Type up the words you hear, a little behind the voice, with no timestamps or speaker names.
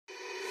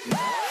G'day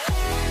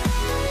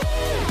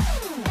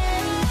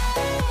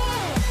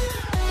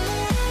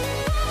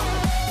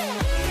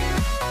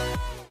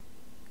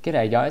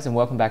guys, and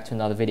welcome back to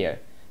another video.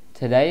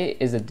 Today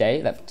is the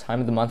day, that time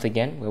of the month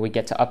again, where we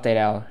get to update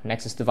our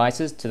Nexus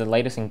devices to the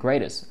latest and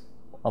greatest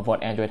of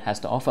what Android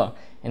has to offer.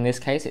 In this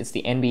case, it's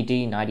the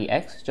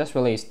NBD90X, just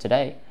released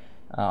today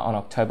on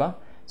October.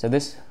 So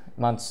this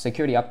month's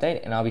security update,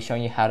 and I'll be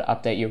showing you how to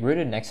update your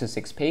rooted Nexus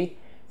 6P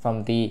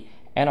from the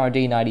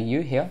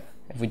NRD90U here.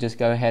 If we just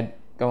go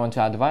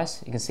onto our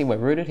device, you can see we're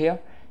rooted here,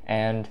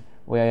 and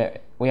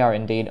we are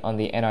indeed on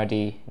the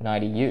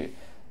NRD90U.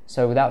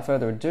 So without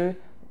further ado,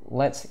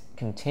 let's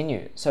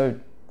continue. So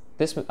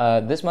this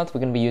month we're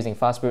going to be using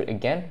Fastboot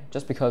again,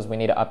 just because we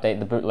need to update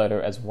the bootloader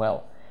as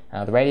well.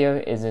 The radio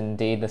is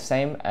indeed the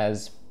same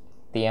as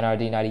the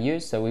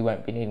NRD90U, so we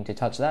won't be needing to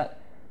touch that,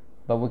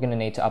 but we're going to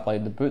need to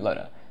upload the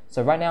bootloader.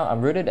 So right now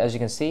I'm rooted, as you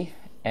can see,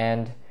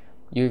 and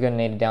you're going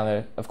to need to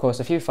download, of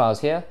course, a few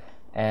files here,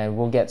 and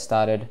we'll get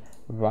started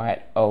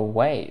right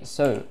away.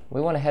 So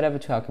we want to head over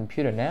to our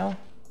computer now.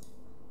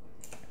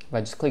 If I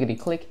just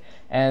clickety-click,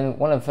 and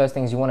one of the first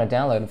things you want to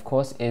download, of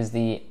course, is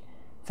the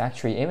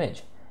factory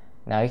image.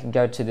 Now you can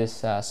go to this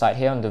site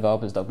here on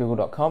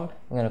developers.google.com.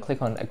 I'm going to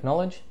click on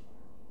acknowledge,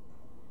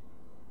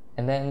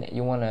 and then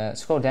you want to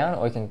scroll down,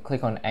 or you can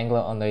click on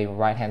Angular on the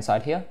right hand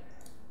side here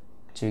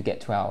to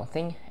get to our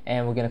thing,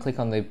 and we're going to click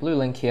on the blue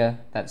link here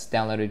that's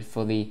downloaded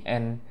for the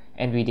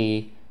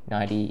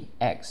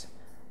NBD90X.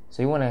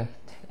 So you want to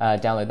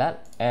download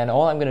that, and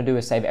all I'm going to do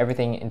is save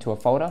everything into a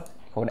folder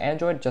called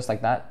Android, just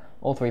like that,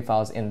 all three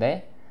files in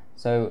there.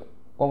 So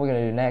what we're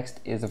going to do next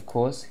is, of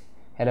course,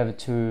 head over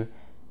to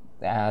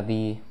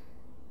the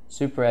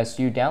Super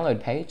SU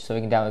download page, so we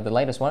can download the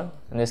latest one.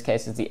 In this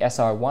case, it's the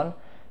SR1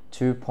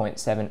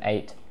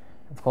 2.78,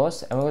 of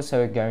course, and we're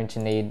also going to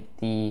need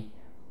the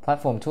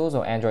platform tools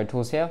or Android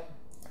tools here.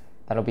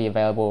 That'll be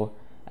available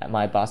at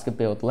my basket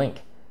build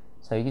link.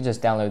 So you can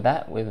just download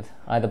that with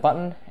either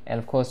button, and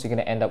of course you're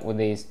going to end up with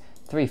these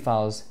three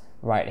files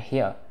right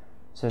here.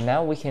 So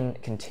now we can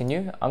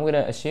continue. I'm going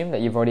to assume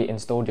that you've already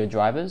installed your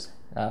drivers.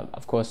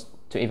 Of course,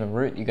 to even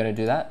root, you're going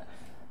to do that.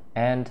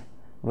 And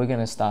we're going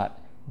to start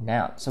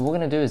now. So what we're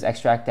going to do is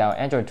extract our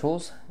Android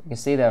tools. You can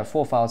see there are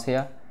 4 files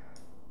here.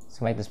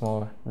 To make this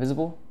more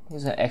visible, we're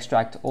just going to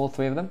extract all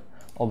 3 of them.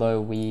 Although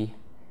we're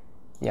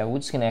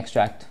just going to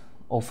extract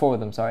all 4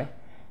 of them, sorry.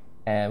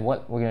 And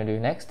what we're going to do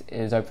next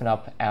is open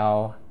up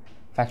our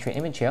factory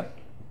image here.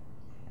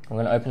 I'm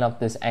going to open up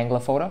this Angular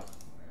folder,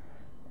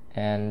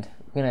 and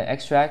we're going to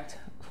extract,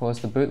 of course,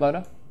 the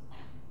bootloader.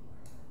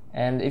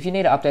 And if you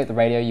need to update the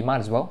radio, you might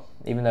as well,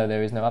 even though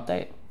there is no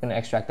update. We're going to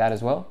extract that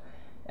as well.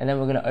 And then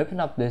we're going to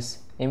open up this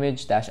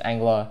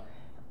image-angular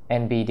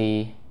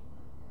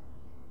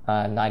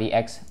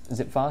NBD90X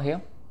zip file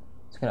here.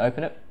 It's going to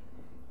open it.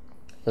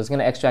 So it's going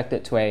to extract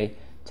it to a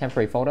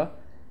temporary folder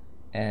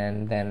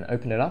and then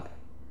open it up.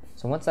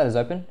 So once that is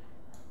open,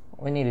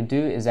 what we need to do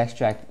is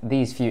extract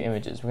these few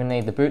images. We're going to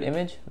need the boot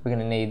image, we're going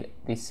to need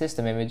the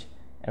system image,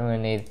 and we're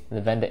going to need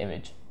the vendor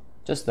image.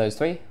 Just those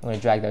 3. I'm going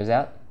to drag those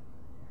out.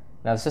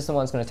 Now the system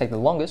one's going to take the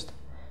longest,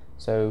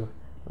 so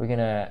we're going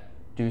to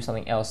do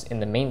something else in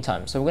the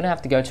meantime. So we're going to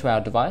have to go to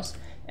our device,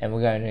 and we're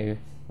going to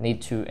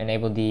need to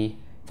enable the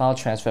file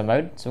transfer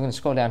mode. So we're going to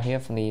scroll down here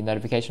from the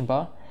notification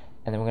bar,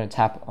 and then we're going to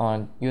tap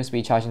on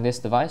USB charging this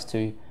device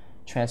to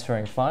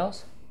transferring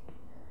files.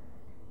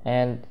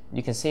 And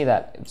you can see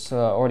that it's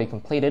already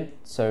completed,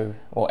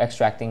 or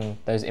extracting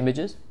those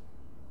images.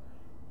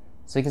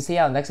 So you can see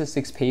our Nexus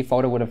 6P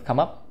folder would have come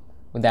up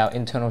with our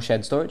internal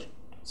shared storage.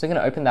 So you're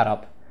going to open that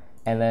up,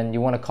 and then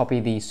you want to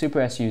copy the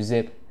Super SU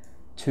zip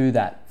to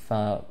that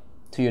file,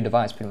 to your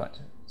device pretty much.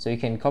 So you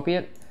can copy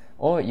it,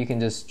 or you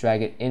can just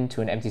drag it into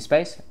an empty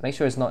space. Make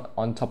sure it's not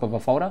on top of a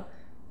folder,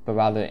 but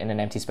rather in an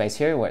empty space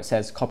here where it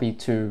says copy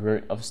to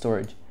root of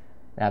storage.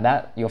 Now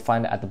that you'll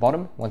find it at the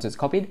bottom once it's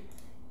copied,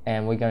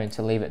 and we're going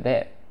to leave it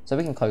there. So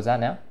we can close that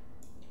now,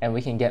 and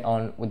we can get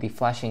on with the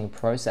flashing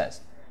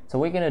process. So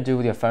what you're going to do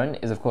with your phone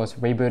is, of course,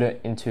 reboot it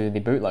into the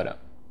bootloader.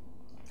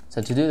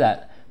 So to do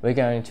that, we're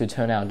going to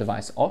turn our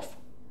device off.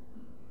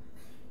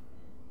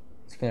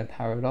 It's going to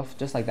power it off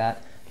just like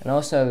that. And I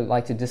also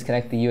like to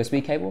disconnect the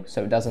USB cable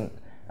so it doesn't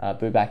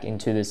boot back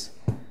into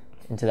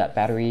that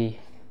battery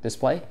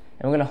display.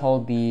 And we're going to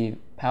hold the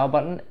power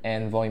button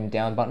and volume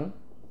down button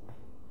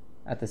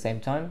at the same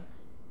time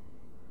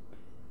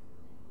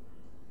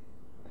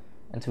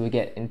until we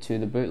get into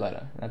the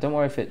bootloader. Now don't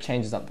worry if it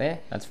changes up there,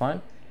 that's fine.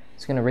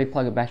 Just going to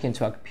re-plug it back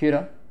into our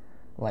computer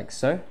like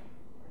so.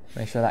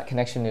 Make sure that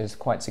connection is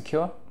quite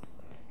secure.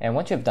 And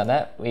once you've done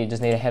that, we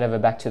just need to head over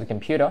back to the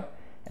computer,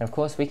 and of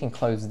course we can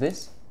close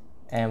this,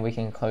 and we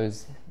can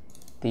close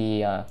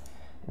the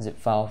zip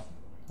file,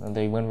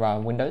 the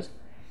WinRAR windows.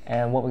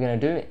 And what we're going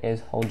to do is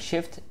hold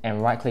shift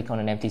and right click on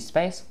an empty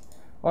space,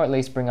 or at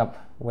least bring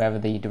up wherever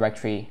the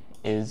directory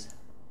is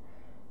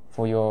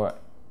for your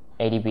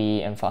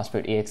ADB and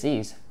Fastboot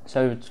EXEs.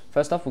 So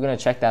first off, we're going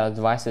to check that our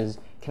device is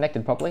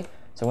connected properly.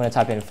 So we're going to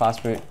type in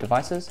Fastboot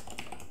devices,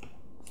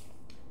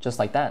 just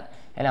like that,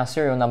 and our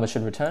serial number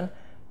should return,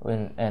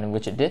 and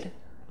which it did.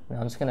 Now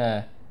I'm just going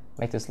to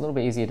make this a little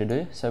bit easier to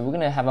do. So we're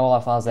going to have all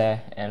our files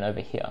there and over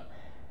here.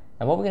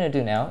 And what we're going to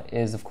do now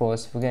is, of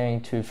course, we're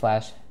going to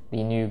flash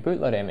the new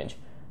bootloader image.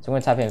 So we're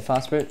going to type in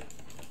fastboot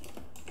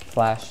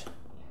flash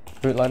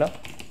bootloader,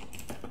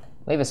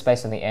 leave a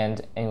space on the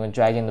end, and we're going to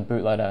drag in the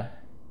bootloader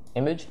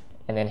image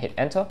and then hit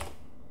enter.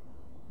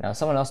 Now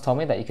someone else told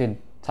me that you could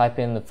type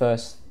in the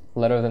first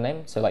letter of the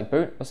name, so like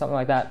boot or something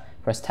like that,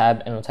 press tab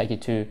and it'll take you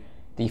to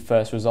the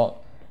first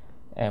result,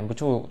 and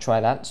which we'll try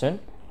that soon.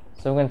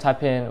 So we're going to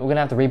type in, we're going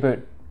to have to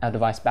reboot our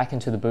device back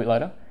into the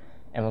bootloader,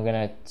 and we're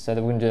going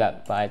to do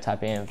that by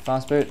typing in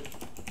fastboot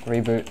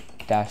reboot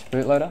dash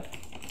bootloader,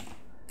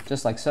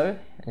 just like so.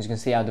 As you can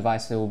see, our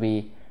device will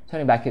be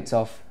turning back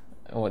itself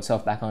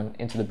back on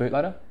into the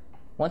bootloader.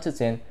 Once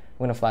it's in,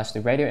 we're going to flash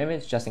the radio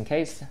image just in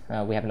case.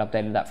 We haven't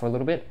updated that for a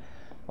little bit,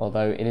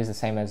 although it is the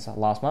same as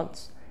last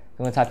month's.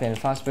 I'm going to type in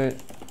fastboot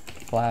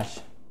flash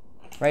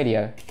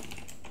radio,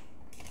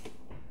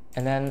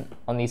 and then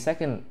on the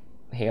second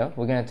here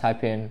we're going to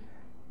type in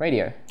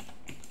radio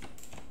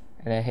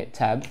and then hit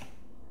tab,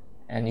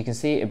 and you can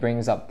see it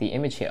brings up the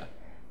image here.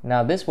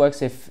 Now this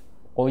works if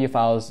all your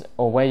files,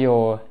 or where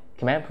your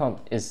command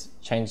prompt is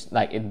changed,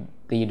 like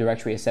the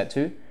directory is set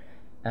to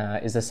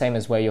is the same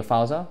as where your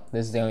files are.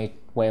 This is the only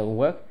way it will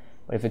work.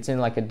 But if it's in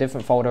like a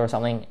different folder or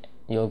something,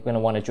 you're going to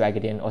want to drag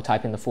it in or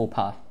type in the full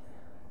path.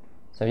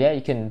 So yeah,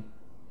 you can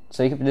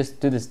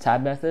just do this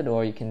tab method,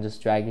 or you can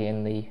just drag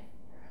in the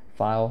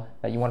file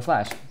that you want to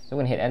flash. So we're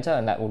going to hit enter,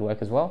 and that would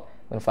work as well.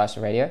 We're going to flash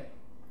the radio,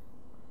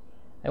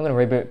 and we're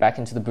going to reboot back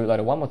into the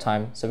bootloader one more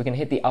time. So we can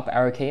hit the up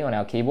arrow key on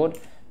our keyboard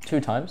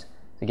 2 times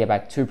to get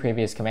back 2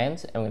 previous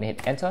commands, and we're going to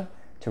hit enter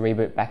to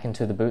reboot back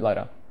into the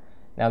bootloader.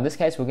 Now in this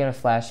case, we're going to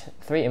flash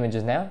 3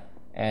 images now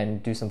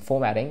and do some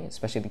formatting,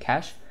 especially the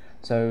cache.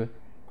 So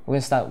we're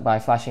going to start by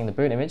flashing the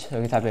boot image. So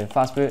we can type in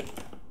fastboot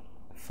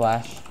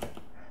flash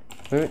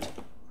boot.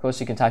 Of course,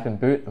 you can type in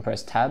boot and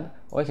press tab,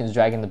 or you can just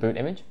drag in the boot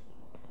image.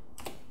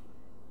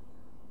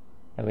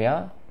 There we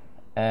are.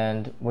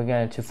 And we're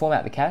going to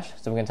format the cache.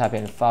 So we're going to type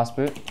in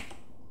fastboot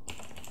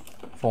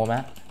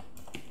format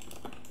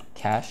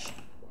cache,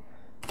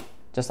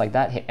 just like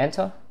that. Hit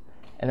enter,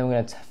 and then we're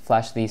going to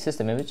flash the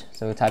system image.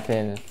 So we'll type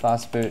in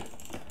fastboot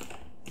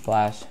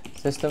flash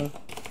system,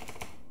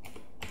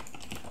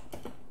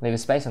 leave a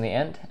space on the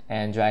end,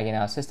 and drag in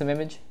our system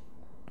image.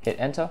 Hit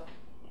enter.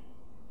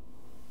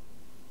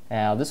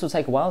 Now this will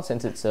take a while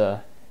since it's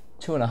 2.5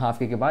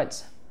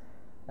 gigabytes,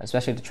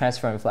 especially to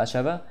transfer and flash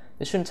over.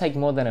 This shouldn't take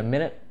more than a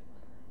minute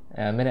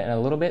and a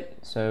little bit,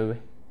 so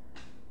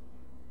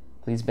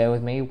please bear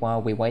with me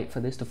while we wait for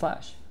this to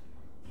flash.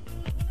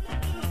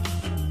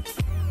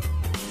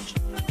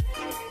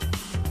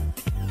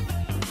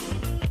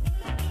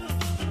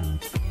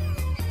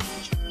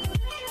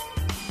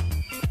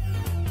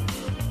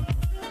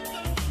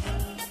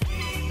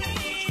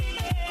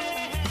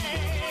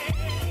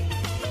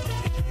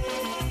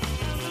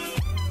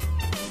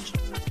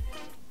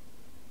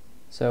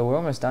 So we're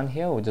almost done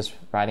here. We're just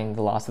writing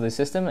the last of the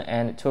system,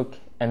 and it took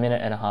 1.5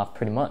 minutes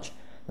pretty much,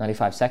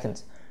 95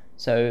 seconds.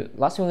 So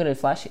last thing we're going to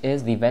flash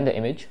is the vendor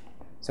image.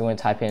 So we're going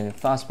to type in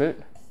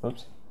fastboot,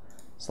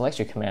 select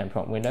your command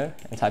prompt window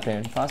and type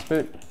in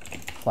fastboot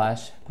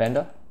flash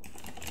vendor.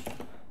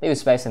 Leave a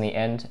space in the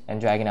end and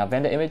drag in our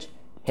vendor image,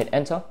 hit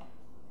enter.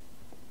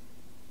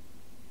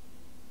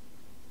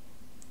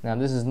 Now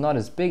this is not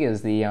as big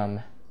as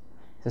the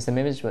system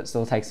image, but it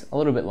still takes a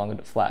little bit longer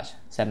to flash,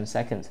 7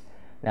 seconds.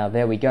 Now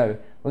there we go.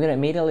 We're going to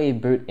immediately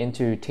boot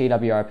into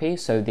TWRP,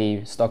 so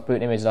the stock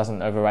boot image doesn't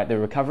overwrite the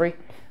recovery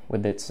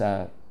with its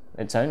own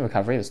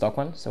recovery, the stock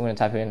one. So we're going to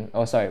type in,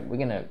 we're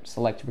going to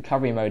select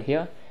recovery mode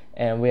here,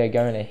 and we are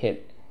going to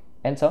hit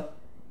enter.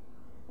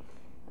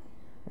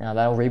 Now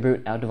that'll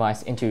reboot our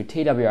device into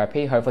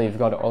TWRP. Hopefully you've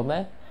got it all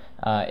there.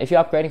 If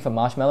you're upgrading from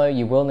Marshmallow,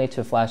 you will need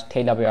to flash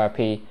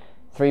TWRP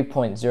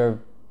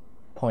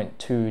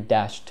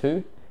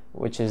 3.0.2-2,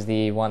 which is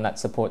the one that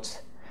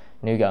supports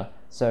Nougat.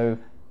 So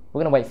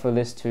we're going to wait for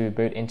this to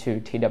boot into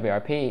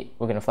TWRP.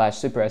 We're going to flash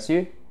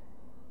SuperSU,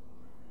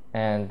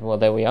 and well,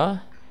 there we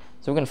are.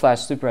 So we're going to flash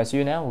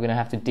SuperSU now. We're going to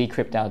have to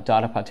decrypt our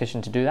data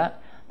partition to do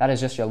that. That is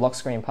just your lock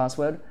screen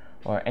password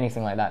or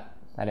anything like that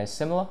that is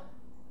similar.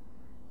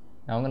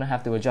 Now I'm going to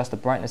have to adjust the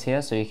brightness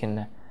here so you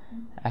can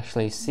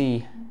actually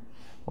see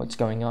what's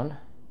going on.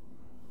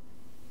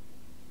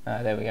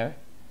 There we go.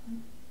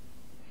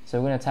 So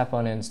we're going to tap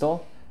on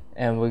install,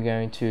 and we're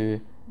going to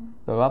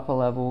go up a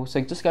level. So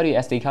just go to your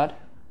SD card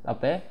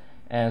up there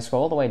and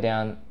scroll all the way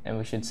down, and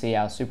we should see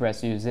our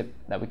SuperSU zip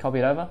that we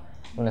copied over.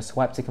 I'm going to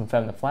swipe to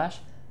confirm the flash.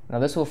 Now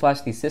this will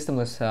flash the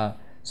systemless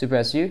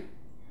SuperSU,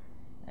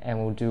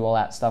 and we'll do all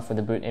that stuff with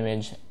the boot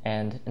image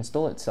and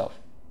install itself.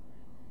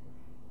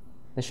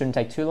 This shouldn't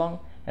take too long,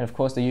 and of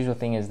course the usual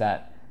thing is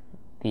that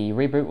the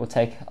reboot will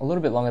take a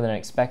little bit longer than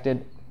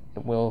expected.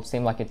 It will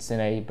seem like it's in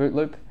a boot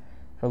loop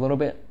for a little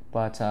bit,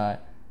 but it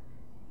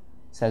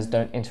says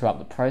don't interrupt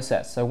the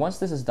process. So once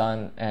this is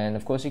done, and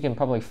of course you can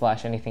probably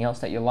flash anything else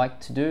that you like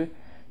to do,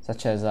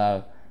 such as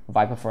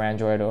Viper for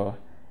Android, or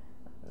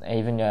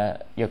even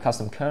your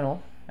custom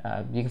kernel,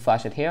 you can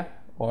flash it here,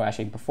 or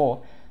actually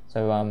before.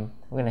 So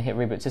we're going to hit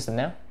reboot system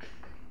now,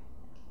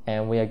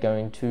 and we are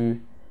going to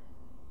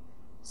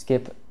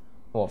skip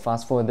or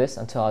fast forward this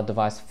until our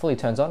device fully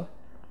turns on.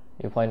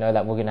 You'll probably know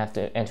that we're going to have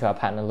to enter our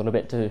pattern a little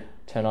bit to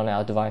turn on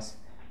our device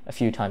a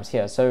few times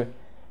here. So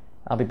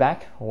I'll be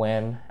back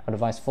when our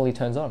device fully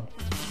turns on.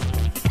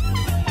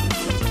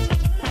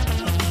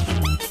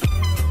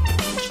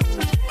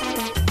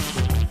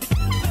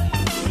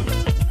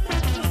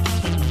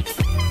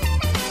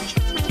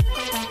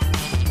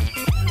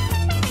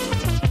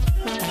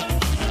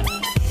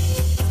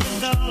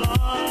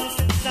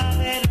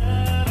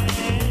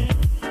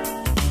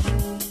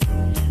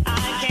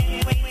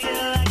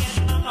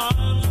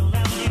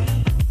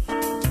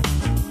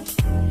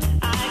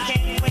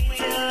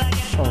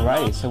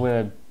 Alrighty, so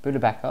we're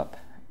booted back up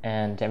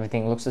and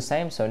everything looks the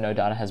same, so no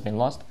data has been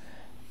lost.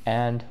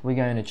 And we're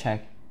going to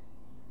check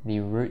the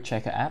root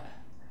checker app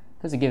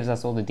because it gives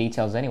us all the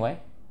details anyway.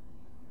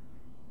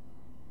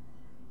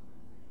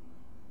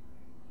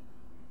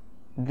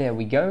 There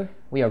we go,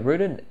 we are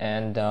rooted,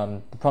 and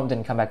the prompt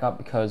didn't come back up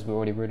because we're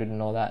already rooted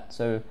and all that,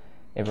 so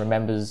it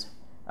remembers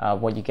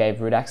what you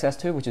gave root access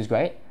to, which is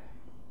great.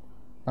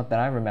 Not that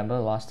I remember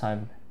last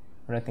time,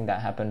 I don't think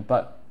that happened,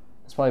 but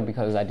it's probably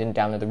because I didn't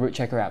download the root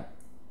checker app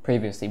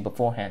previously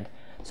beforehand.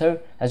 So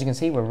as you can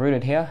see, we're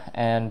rooted here,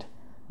 and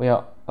we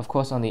are of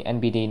course on the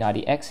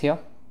NBD90X here,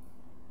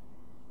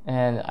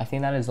 and I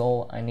think that is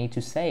all I need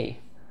to say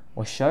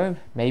or show.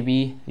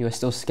 Maybe you are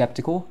still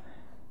skeptical,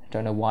 I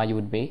don't know why you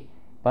would be,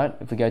 but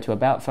if we go to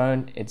about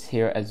phone, it's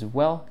here as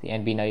well, the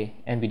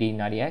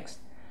NBD90X,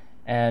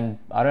 and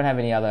I don't have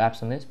any other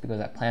apps on this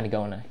because I plan to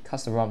go on a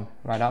custom ROM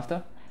right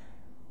after,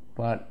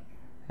 but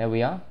there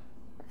we are.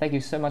 Thank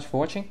you so much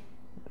for watching.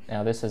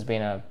 Now this has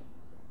been a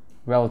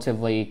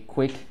relatively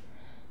quick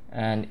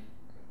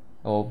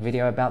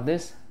video about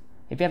this.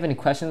 If you have any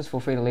questions,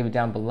 feel free to leave it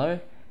down below,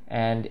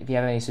 and if you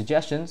have any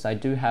suggestions, I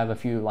do have a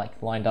few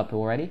lined up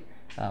already.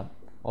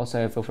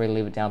 Also feel free to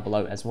leave it down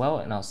below as well,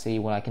 and I'll see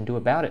what I can do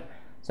about it.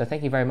 So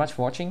thank you very much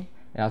for watching,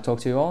 and I'll talk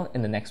to you all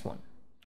in the next one.